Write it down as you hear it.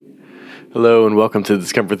Hello and welcome to the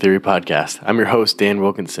Discomfort Theory Podcast. I'm your host, Dan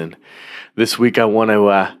Wilkinson. This week I want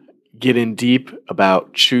to get in deep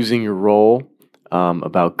about choosing your role,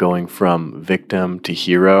 about going from victim to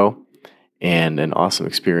hero, and an awesome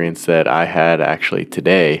experience that I had actually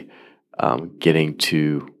today, getting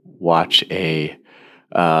to watch a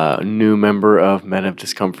new member of Men of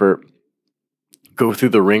Discomfort go through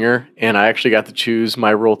the ringer, and I actually got to choose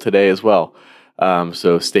my role today as well.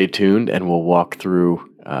 So stay tuned and we'll walk through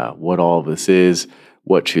what all of this is,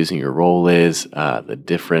 what choosing your role is, the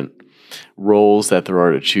different roles that there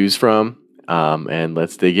are to choose from, and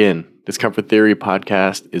let's dig in. Discomfort Theory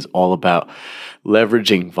Podcast is all about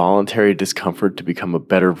leveraging voluntary discomfort to become a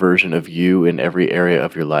better version of you in every area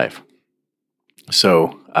of your life.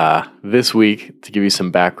 So this week, to give you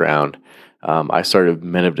some background, I started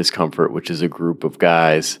Men of Discomfort, which is a group of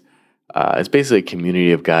guys. It's basically a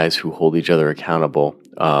community of guys who hold each other accountable.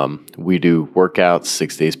 We do workouts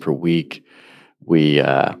 6 days per week. We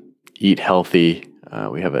eat healthy.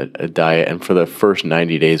 We have a diet. And for the first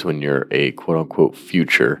 90 days when you're a quote-unquote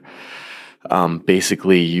future,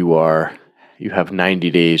 basically you have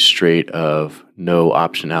 90 days straight of no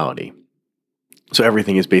optionality. So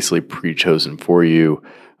everything is basically pre-chosen for you.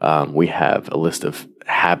 We have a list of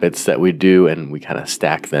habits that we do, and we kind of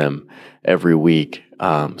stack them every week.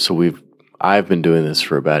 I've been doing this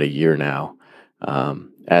for about a year now.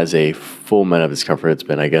 As a full Men of Discomfort, it's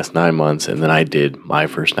been, 9 months, and then I did my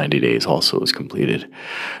first 90 days also was completed.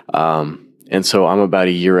 And so I'm about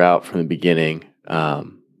a year out from the beginning,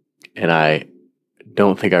 and I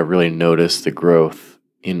don't think I really noticed the growth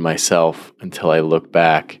in myself until I look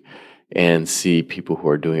back and see people who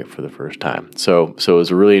are doing it for the first time. So it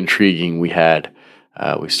was really intriguing. We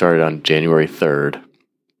started on January 3rd,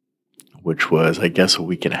 which was, a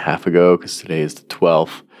week and a half ago, because today is the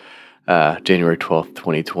 12th, January 12th,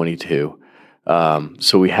 2022.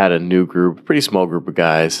 So we had a new group, pretty small group of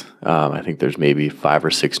guys. I think there's maybe 5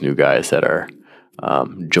 or 6 new guys that are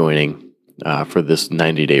joining for this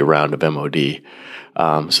 90-day round of MOD.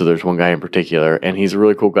 So there's one guy in particular, and he's a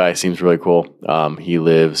really cool guy, seems really cool. He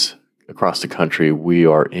lives across the country. We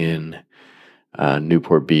are in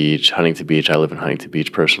Newport Beach, Huntington Beach. I live in Huntington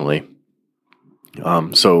Beach personally.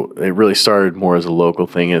 So it really started more as a local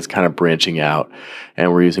thing, and it's kind of branching out,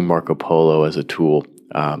 and we're using Marco Polo as a tool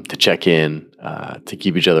to check in, to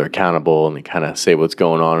keep each other accountable, and kind of say what's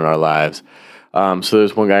going on in our lives. So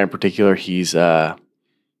there's one guy in particular. He's a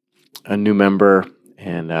new member,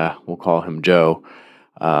 and we'll call him Joe.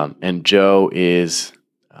 And Joe is,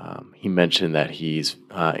 he mentioned that he's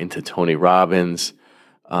into Tony Robbins,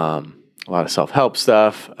 a lot of self-help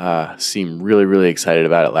stuff. Seemed really, really excited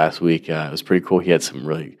about it last week. It was pretty cool. He had some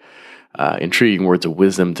really intriguing words of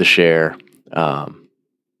wisdom to share.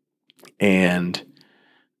 And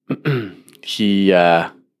he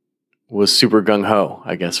was super gung-ho,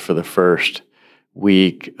 for the first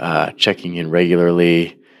week, checking in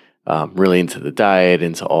regularly, really into the diet,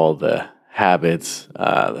 into all the habits.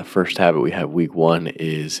 The first habit we have week 1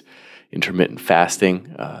 is intermittent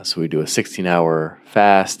fasting. So we do a 16-hour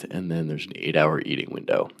fast, and then there's an 8-hour eating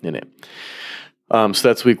window in it. So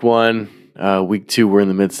that's week 1. Week 2, we're in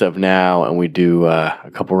the midst of now, and we do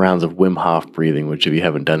a couple rounds of Wim Hof breathing, which if you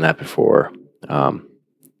haven't done that before, I'm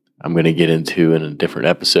going to get into in a different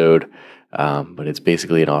episode. But it's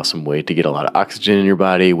basically an awesome way to get a lot of oxygen in your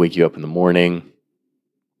body, wake you up in the morning,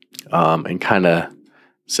 and kind of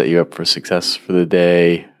set you up for success for the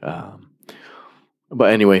day.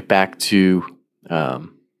 But anyway, back to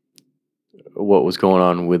what was going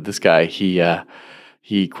on with this guy.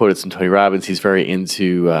 He quoted some Tony Robbins. He's very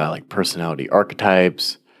into personality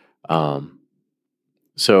archetypes.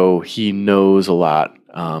 So he knows a lot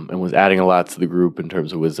and was adding a lot to the group in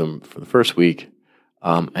terms of wisdom for the first week.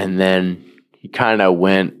 And then he kind of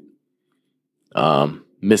went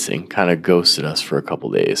missing, kind of ghosted us for a couple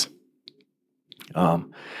days.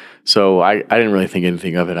 So I didn't really think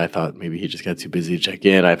anything of it. I thought maybe he just got too busy to check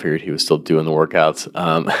in. I figured he was still doing the workouts.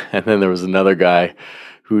 And then there was another guy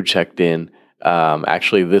who checked in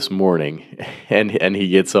actually this morning, and he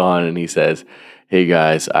gets on and he says, "Hey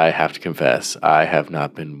guys, I have to confess, I have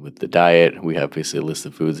not been with the diet. We have basically a list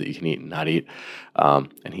of foods that you can eat and not eat."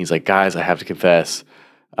 And he's like, "Guys, I have to confess,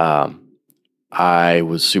 I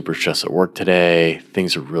was super stressed at work today.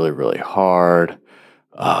 Things are really, really hard.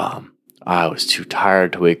 I was too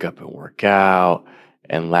tired to wake up and work out.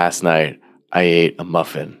 And last night I ate a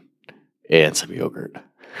muffin and some yogurt."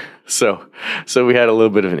 So we had a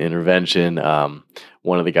little bit of an intervention.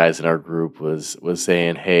 One of the guys in our group was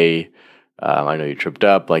saying, "Hey, I know you tripped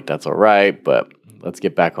up, that's all right, but let's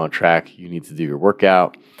get back on track. You need to do your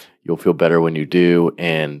workout. you'll feel better when you do.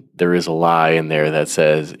 And there is a lie in there that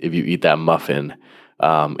says if you eat that muffin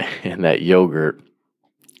and that yogurt,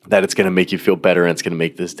 that it's going to make you feel better and it's going to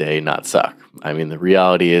make this day not suck. I mean, the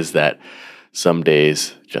reality is that some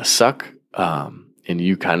days just suck, and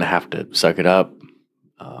you kind of have to suck it up.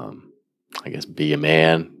 I guess be a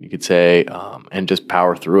man, you could say, and just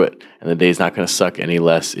power through it. And the day's not going to suck any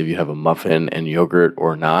less if you have a muffin and yogurt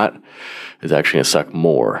or not. It's actually going to suck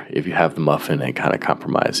more if you have the muffin and kind of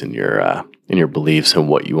compromise in your beliefs and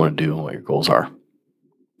what you want to do and what your goals are.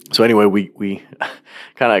 So anyway, we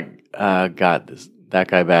kind of got that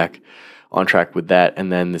guy back on track with that,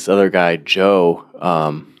 and then this other guy, Joe,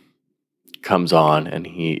 comes on and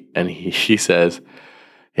he says,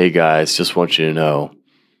 "Hey guys, just want you to know,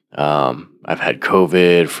 I've had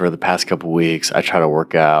COVID for the past couple weeks. I try to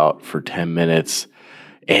work out for 10 minutes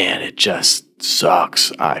and it just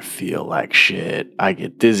sucks. I feel like shit. I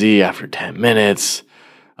get dizzy after 10 minutes.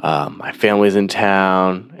 My family's in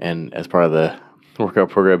town, and as part of the workout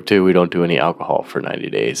program too, we don't do any alcohol for 90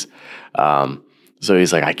 days. So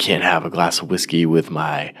he's like, I can't have a glass of whiskey with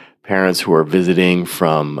my parents who are visiting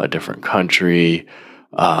from a different country.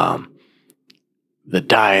 The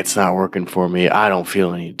diet's not working for me. I don't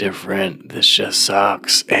feel any different. This just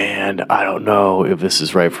sucks. And I don't know if this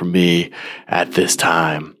is right for me at this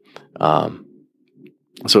time."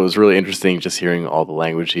 So it was really interesting just hearing all the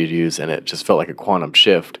language he'd use, and it just felt like a quantum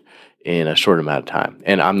shift in a short amount of time.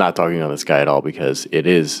 And I'm not talking on this guy at all, because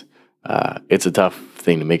it's a tough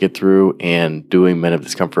thing to make it through, and doing Men of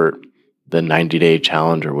Discomfort, the 90-day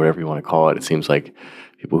challenge or whatever you want to call it, it seems like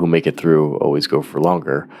people who make it through always go for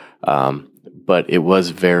longer. But it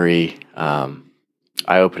was very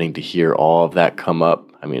eye-opening to hear all of that come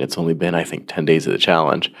up. I mean, it's only been, I think, 10 days of the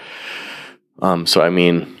challenge. So, I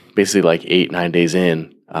mean, basically like 8-9 days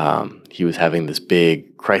in, he was having this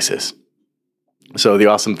big crisis. So the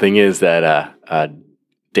awesome thing is that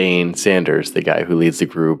Dane Sanders, the guy who leads the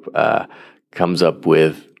group, comes up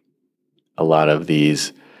with a lot of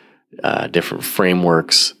these different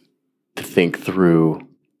frameworks to think through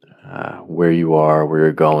where you are, where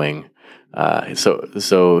you're going.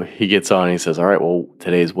 So he gets on and he says, all right, well,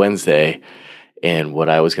 today's Wednesday, and what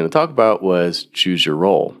I was going to talk about was choose your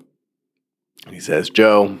role. And he says,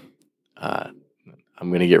 Joe, I'm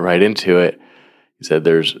going to get right into it. He said,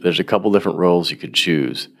 there's a couple different roles you could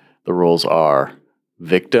choose. The roles are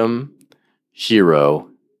victim, hero,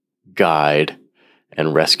 guide,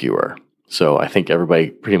 and rescuer. So I think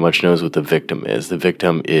everybody pretty much knows what the victim is. The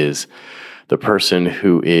victim is the person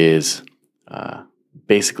who is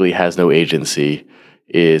basically has no agency,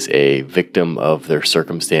 is a victim of their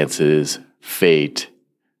circumstances, fate,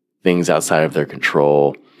 things outside of their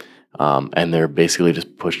control, and they're basically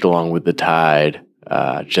just pushed along with the tide,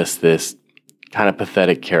 just this kind of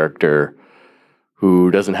pathetic character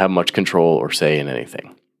who doesn't have much control or say in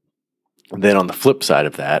anything. Then on the flip side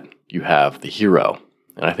of that, you have the hero.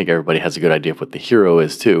 And I think everybody has a good idea of what the hero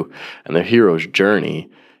is too. And the hero's journey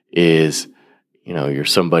is, you're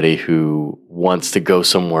somebody who wants to go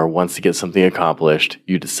somewhere, wants to get something accomplished.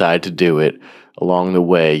 You decide to do it. Along the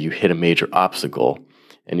way, you hit a major obstacle,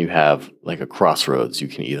 and you have like a crossroads. You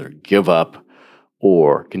can either give up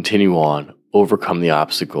or continue on, overcome the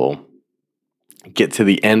obstacle, get to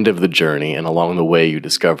the end of the journey, and along the way, you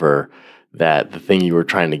discover that the thing you were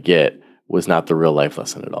trying to get was not the real life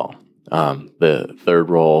lesson at all. The third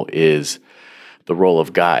role is the role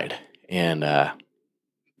of guide. And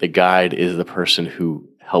the guide is the person who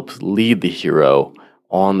helps lead the hero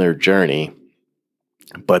on their journey,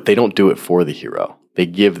 but they don't do it for the hero. They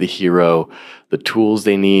give the hero the tools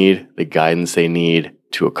they need, the guidance they need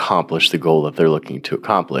to accomplish the goal that they're looking to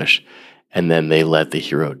accomplish, and then they let the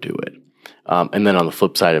hero do it. And then on the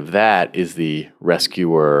flip side of that is the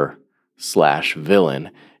rescuer/villain.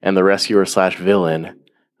 And the rescuer/villain,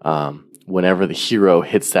 whenever the hero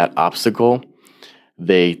hits that obstacle,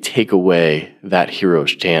 they take away that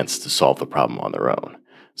hero's chance to solve the problem on their own.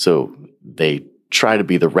 So they try to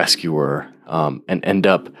be the rescuer and end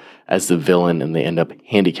up as the villain, and they end up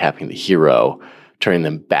handicapping the hero, turning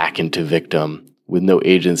them back into victim with no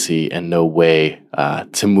agency and no way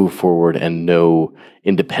to move forward and no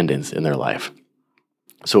independence in their life.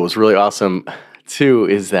 So what's really awesome too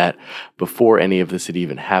is that before any of this had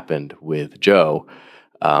even happened with Joe,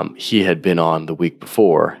 he had been on the week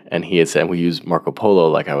before, and he had said, and we use Marco Polo,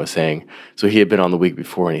 like I was saying. So he had been on the week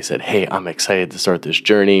before, and he said, hey, I'm excited to start this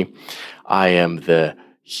journey. I am the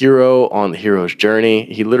hero on the hero's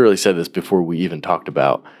journey. He literally said this before we even talked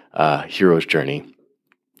about hero's journey.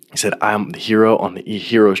 He said, I'm the hero on the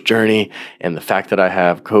hero's journey, and the fact that I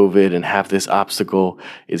have COVID and have this obstacle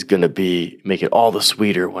is going to make it all the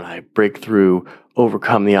sweeter when I break through,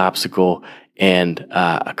 overcome the obstacle, and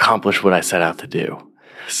accomplish what I set out to do.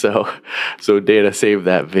 So Dana saved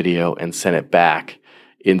that video and sent it back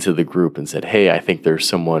into the group and said, hey, I think there's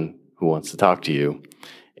someone who wants to talk to you.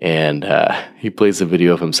 And he plays a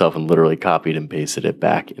video of himself and literally copied and pasted it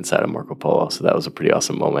back inside of Marco Polo. So that was a pretty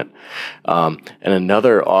awesome moment. And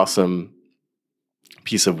another awesome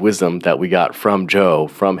piece of wisdom that we got from Joe,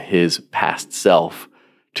 from his past self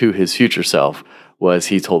to his future self, was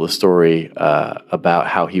he told a story about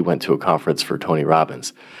how he went to a conference for Tony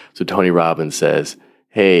Robbins. So Tony Robbins says,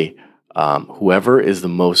 hey, whoever is the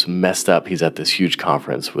most messed up, he's at this huge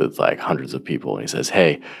conference with like hundreds of people. And he says,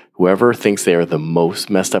 hey, whoever thinks they are the most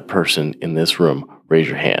messed up person in this room, raise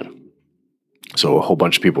your hand. So a whole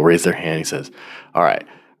bunch of people raise their hand. He says, all right,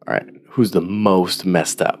 who's the most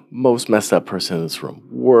messed up person in this room?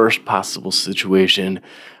 Worst possible situation,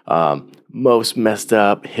 most messed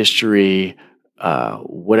up history,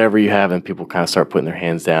 whatever you have. And people kind of start putting their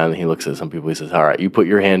hands down. And he looks at some people, he says, all right, you put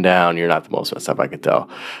your hand down. You're not the most messed up, I could tell.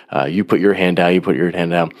 You put your hand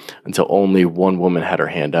down, until only one woman had her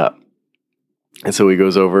hand up. And so he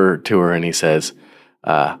goes over to her and he says,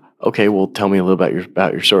 okay, well, tell me a little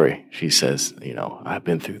about your story. She says, I've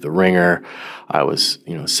been through the ringer. I was,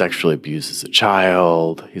 sexually abused as a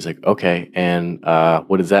child. He's like, okay, and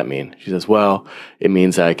what does that mean? She says, well, it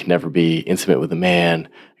means that I can never be intimate with a man,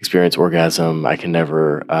 experience orgasm. I can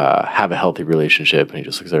never have a healthy relationship. And he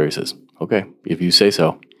just looks at her and he says, okay, if you say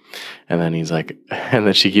so. And then he's like, and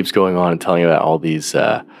then she keeps going on and telling about all these,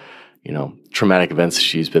 traumatic events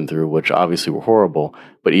she's been through, which obviously were horrible.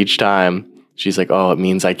 But each time she's like, oh, it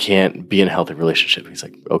means I can't be in a healthy relationship. He's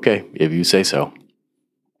like, okay, if you say so.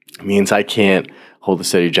 It means I can't hold a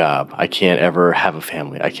steady job. I can't ever have a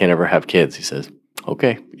family. I can't ever have kids. He says,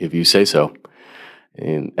 okay, if you say so.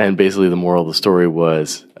 And basically the moral of the story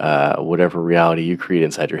was whatever reality you create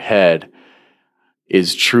inside your head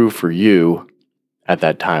is true for you at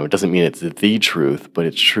that time. It doesn't mean it's the truth, but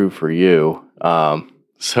it's true for you.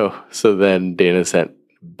 So then Dana sent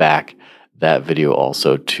back that video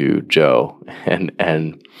also to Joe,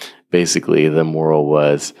 and basically the moral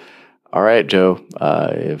was, all right, Joe,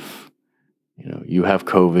 if you have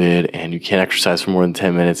COVID and you can't exercise for more than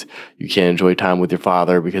 10 minutes, you can't enjoy time with your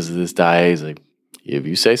father because of this diet. He's like, if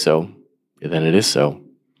you say so, then it is so.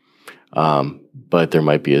 But there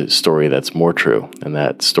might be a story that's more true, and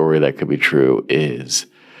that story that could be true is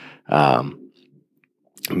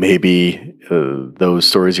maybe those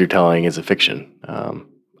stories you're telling is a fiction.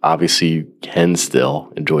 Obviously, you can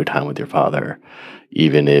still enjoy time with your father,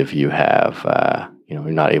 even if you have, you're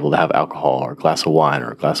not able to have alcohol or a glass of wine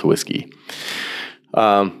or a glass of whiskey.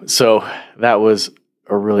 So that was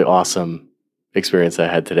a really awesome experience I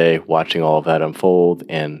had today, watching all of that unfold.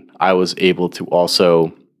 And I was able to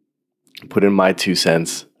also put in my 2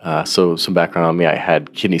 cents. So some background on me, I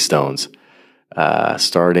had kidney stones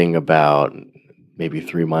starting about maybe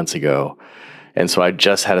 3 months ago. And so I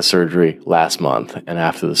just had a surgery last month. And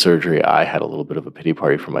after the surgery, I had a little bit of a pity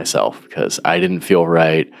party for myself because I didn't feel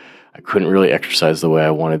right. I couldn't really exercise the way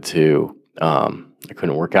I wanted to. I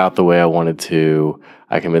couldn't work out the way I wanted to.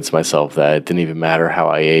 I convinced myself that it didn't even matter how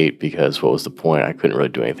I ate because what was the point? I couldn't really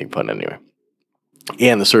do anything fun anyway.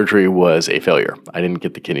 And the surgery was a failure. I didn't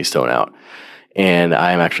get the kidney stone out. And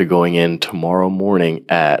I am actually going in tomorrow morning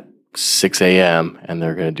at 6 a.m. and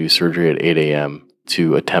they're going to do surgery at 8 a.m.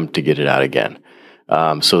 to attempt to get it out again.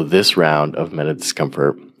 So this round of Meta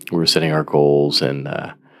Discomfort, we were setting our goals, and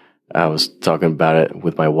I was talking about it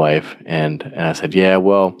with my wife, and I said, yeah,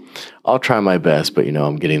 well, I'll try my best, but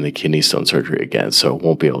I'm getting the kidney stone surgery again, so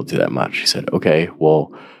won't be able to do that much. She said, okay,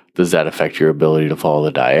 well, does that affect your ability to follow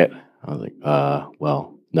the diet? I was like,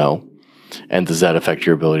 well, no. And does that affect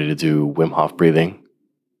your ability to do Wim Hof breathing?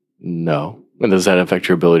 No. And does that affect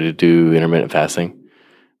your ability to do intermittent fasting?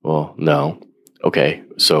 Well, no. Okay,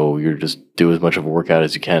 so you're just do as much of a workout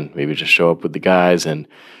as you can. Maybe just show up with the guys and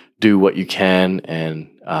do what you can. And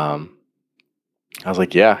I was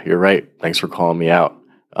like, yeah, you're right. Thanks for calling me out.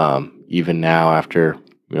 Even now, after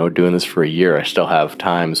doing this for a year, I still have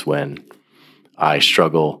times when I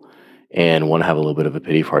struggle and want to have a little bit of a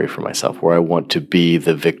pity party for myself, where I want to be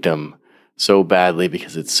the victim so badly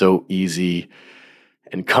because it's so easy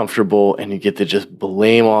and comfortable, and you get to just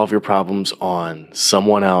blame all of your problems on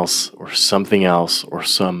someone else or something else or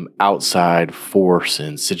some outside force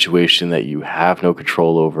and situation that you have no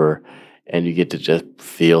control over, and you get to just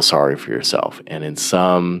feel sorry for yourself. And in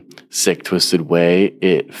some sick, twisted way,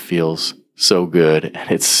 it feels so good,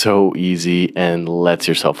 and it's so easy and lets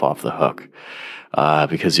yourself off the hook.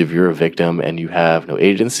 Because if you're a victim and you have no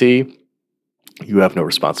agency, you have no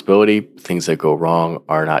responsibility, things that go wrong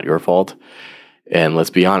are not your fault. And let's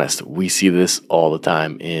be honest, we see this all the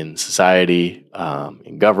time in society,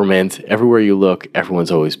 in government. Everywhere you look,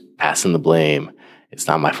 everyone's always passing the blame. It's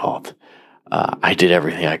not my fault. I did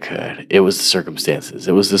everything I could. It was the circumstances.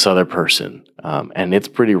 It was this other person. And it's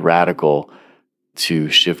pretty radical to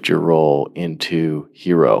shift your role into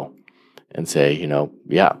hero and say,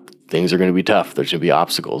 yeah, things are going to be tough. There's going to be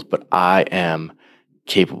obstacles, but I am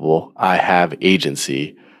capable. I have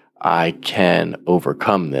agency. I can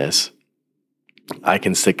overcome this. I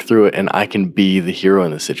can stick through it, and I can be the hero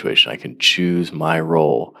in this situation. I can choose my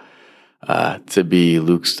role to be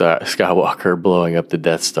Luke Skywalker blowing up the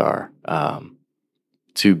Death Star,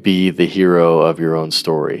 to be the hero of your own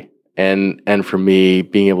story. And for me,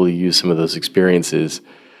 being able to use some of those experiences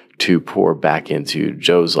to pour back into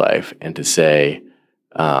Joe's life and to say,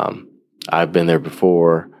 I've been there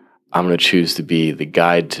before. I'm going to choose to be the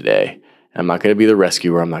guide today. I'm not going to be the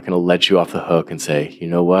rescuer. I'm not going to let you off the hook and say, you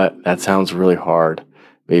know what? That sounds really hard.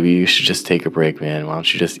 Maybe you should just take a break, man. Why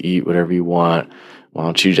don't you just eat whatever you want? Why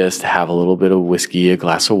don't you just have a little bit of whiskey, a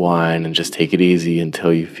glass of wine, and just take it easy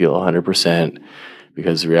until you feel 100%?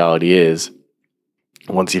 Because the reality is,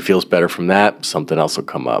 once he feels better from that, something else will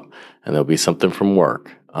come up, and there'll be something from work.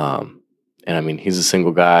 And I mean, he's a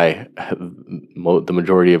single guy. The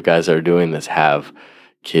majority of guys that are doing this have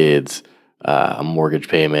kids, a mortgage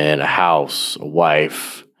payment, a house, a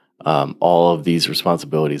wife, all of these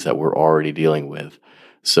responsibilities that we're already dealing with.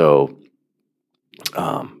 So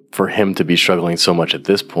for him to be struggling so much at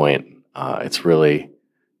this point, it's really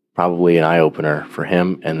probably an eye-opener for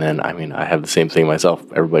him. And then, I mean, I have the same thing myself.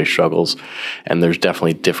 Everybody struggles, and there's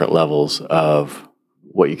definitely different levels of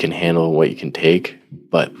what you can handle and what you can take.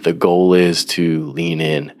 But the goal is to lean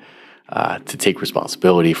in, to take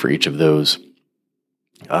responsibility for each of those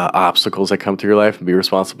obstacles that come through your life and be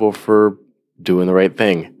responsible for doing the right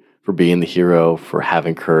thing, for being the hero, for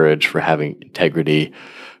having courage, for having integrity,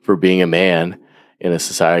 for being a man in a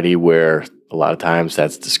society where a lot of times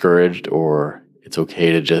that's discouraged, or it's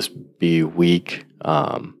okay to just be weak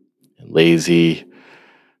and lazy.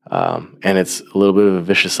 And it's a little bit of a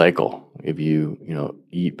vicious cycle. If you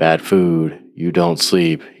eat bad food, you don't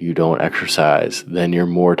sleep, you don't exercise, then you're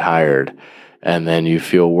more tired, and then you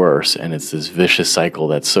feel worse. And it's this vicious cycle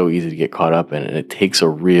that's so easy to get caught up in. And it takes a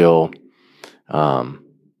real, I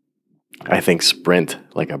think, sprint,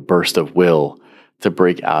 like a burst of will to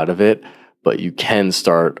break out of it. But you can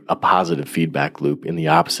start a positive feedback loop in the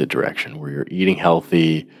opposite direction, where you're eating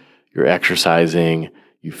healthy, you're exercising,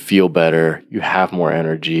 you feel better, you have more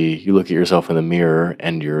energy, you look at yourself in the mirror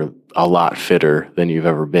and you're a lot fitter than you've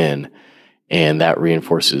ever been. And that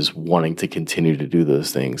reinforces wanting to continue to do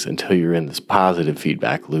those things until you're in this positive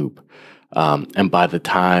feedback loop. And by the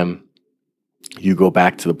time you go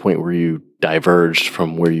back to the point where you diverged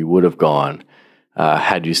from where you would have gone,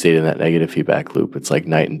 had you stayed in that negative feedback loop, it's like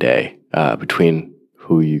night and day between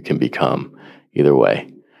who you can become either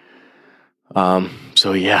way.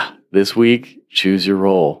 So yeah, this week, choose your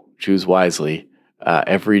role, choose wisely.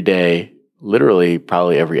 Every day, literally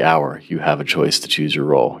probably every hour, you have a choice to choose your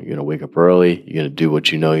role. You're going to wake up early. You're going to do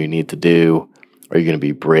what you know you need to do. Are you going to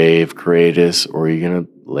be brave, courageous, or are you going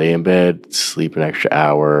to lay in bed, sleep an extra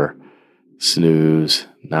hour, snooze,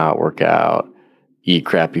 not work out, eat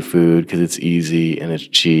crappy food because it's easy and it's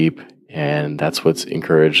cheap, and that's what's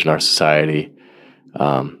encouraged in our society.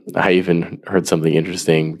 I even heard something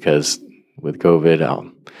interesting because with COVID,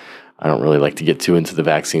 I don't really like to get too into the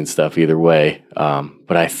vaccine stuff either way,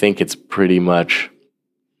 but I think it's pretty much,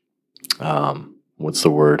 what's the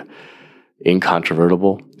word?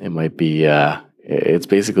 Incontrovertible. It might be, it's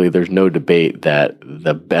basically, there's no debate that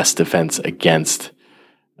the best defense against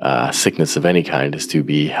sickness of any kind is to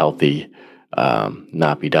be healthy,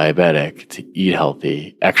 not be diabetic, to eat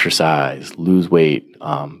healthy, exercise, lose weight,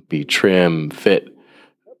 be trim, fit,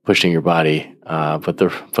 pushing your body. But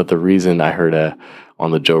the reason I heard on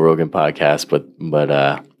the Joe Rogan podcast, but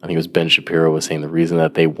I think it was Ben Shapiro was saying the reason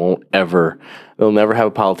that they'll never have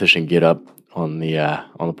a politician get up on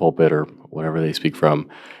the pulpit or whatever they speak from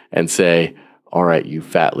and say, all right, you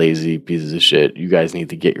fat, lazy pieces of shit, you guys need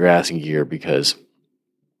to get your ass in gear because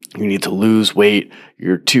you need to lose weight,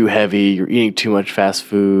 you're too heavy, you're eating too much fast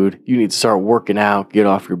food, you need to start working out, get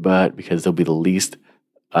off your butt, because they'll be the least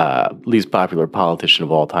popular politician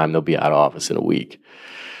of all time. They'll be out of office in a week.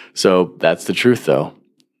 So that's the truth, though.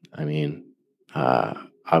 I mean,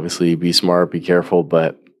 obviously be smart, be careful,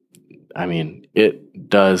 but I mean, it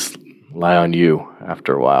does lie on you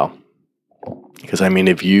after a while. Because I mean,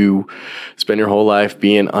 if you spend your whole life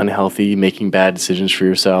being unhealthy, making bad decisions for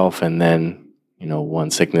yourself, and then,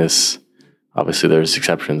 one sickness. Obviously, there's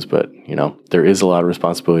exceptions, but there is a lot of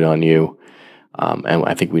responsibility on you, and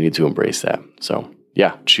I think we need to embrace that. So,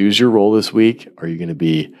 yeah, choose your role this week. Are you going to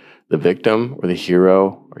be the victim or the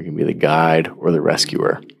hero? Are you going to be the guide or the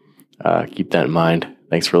rescuer? Keep that in mind.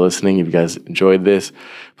 Thanks for listening. If you guys enjoyed this,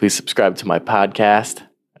 please subscribe to my podcast,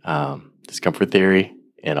 Discomfort Theory,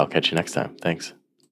 and I'll catch you next time. Thanks.